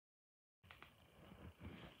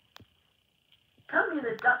Tell me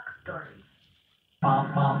the duck story.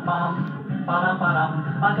 Bum, bum, bum, ba-dum,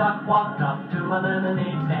 ba-dum. A duck walked up to a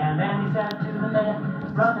lemonade stand, and he said to the man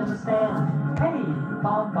running the stand, "Hey,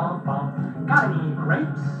 bum, bum, bum, got any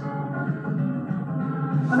grapes?"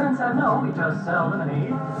 The man said, "No, we just sell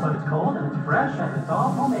lemonade, but it's cold and it's fresh and it's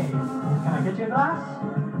all homemade. Can I get you a glass?"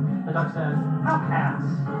 The duck said, "I'll pass."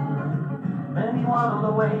 Then he waddled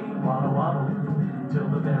away, waddle, waddle, till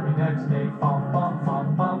the very next day, bum, bum,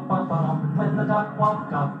 bum, bum, bum, bum. When the duck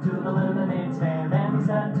walked up to the lemonade stand, and he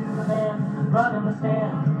said to the man running the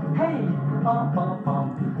stand, "Hey, bum, bum,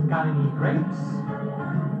 bum, got any grapes?"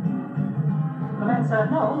 The man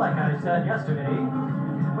said, "No, like I said yesterday,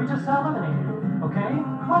 we just sell lemonade, okay?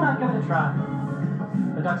 Why not give it a try?"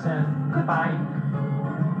 The duck said, "Goodbye."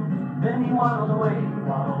 Then he waddled away,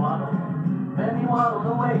 waddle, waddle. Then he waddled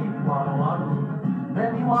away, waddle, waddle.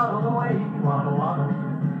 Then he waddled away, waddle, waddle,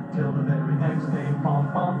 till the very next day, bum,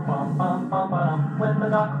 bum, bum, bum, bum, bum. When the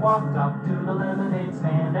duck walked up to the lemonade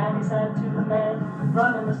stand, and he said to the man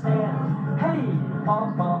running the stand, "Hey,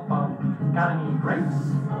 bum, bum, bum, got any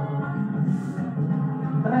grapes?"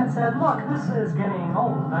 The man said, "Look, this is getting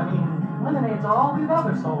old. I mean, lemonade's all we've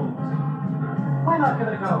ever sold. Why not give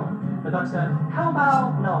it a go?" The duck said, "How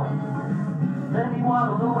about no?" Then he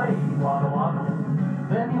waddled away, waddle, waddle.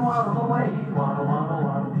 Then he waddled away, waddle, waddle,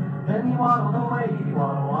 waddle. Then he waddled away,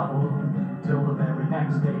 waddle, waddle, till the very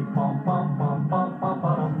next day, bum, bum, bum, bum, bum,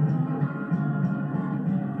 bum.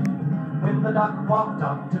 When the duck walked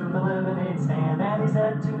up to the lemonade stand, and he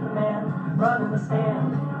said to the man running the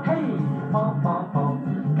stand, "Hey, bum, bum,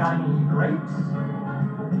 bum, got any grapes?"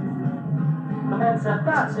 The man said,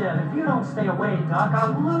 "That's it. If you don't stay away, duck,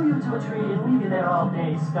 I'll glue you to a tree and leave you there all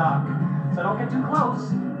day stuck. So don't get too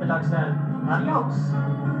close." The duck said, "Adios."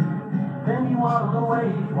 Then he waddled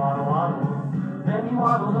away, waddle, waddle. Then he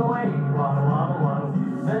waddled away, waddle, waddle, waddle.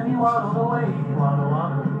 Then he waddled away, waddle,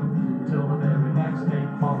 waddle, till the very next day,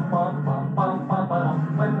 bum, bum, bum, bum, bum,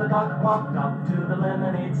 bum. When the duck walked up to the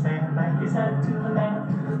lemonade stand, and he said to the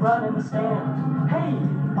man running the stand, "Hey,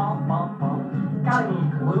 bum, bum, bum, got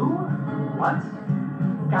any glue?" "What?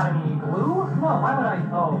 Got any glue? No, why would I?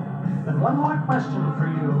 Oh, then one more question for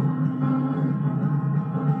you.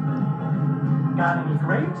 Got any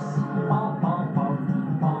grapes?" Bum, bum, bum,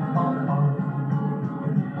 bum, bum, bum.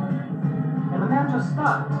 And the man just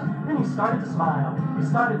stopped. Then he started to smile. He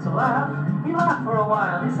started to laugh. He laughed for a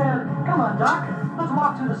while. He said, "Come on, Doc, let's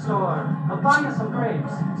walk to the store. I'll buy you some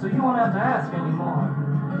grapes, so you won't have to ask anymore."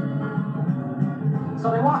 So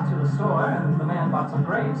they walked to the store, and the man bought some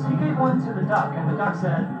grapes. He gave one to the duck, and the duck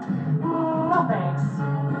said, "No thanks.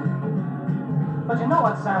 But you know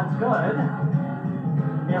what sounds good?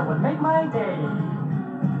 It would make my day.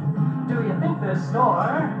 Do you think this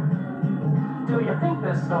store? Do you think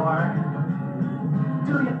this store?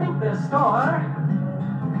 Do you think this store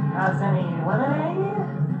has any lemonade?"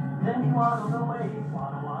 Then he waddled away,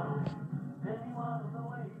 waddle, waddle.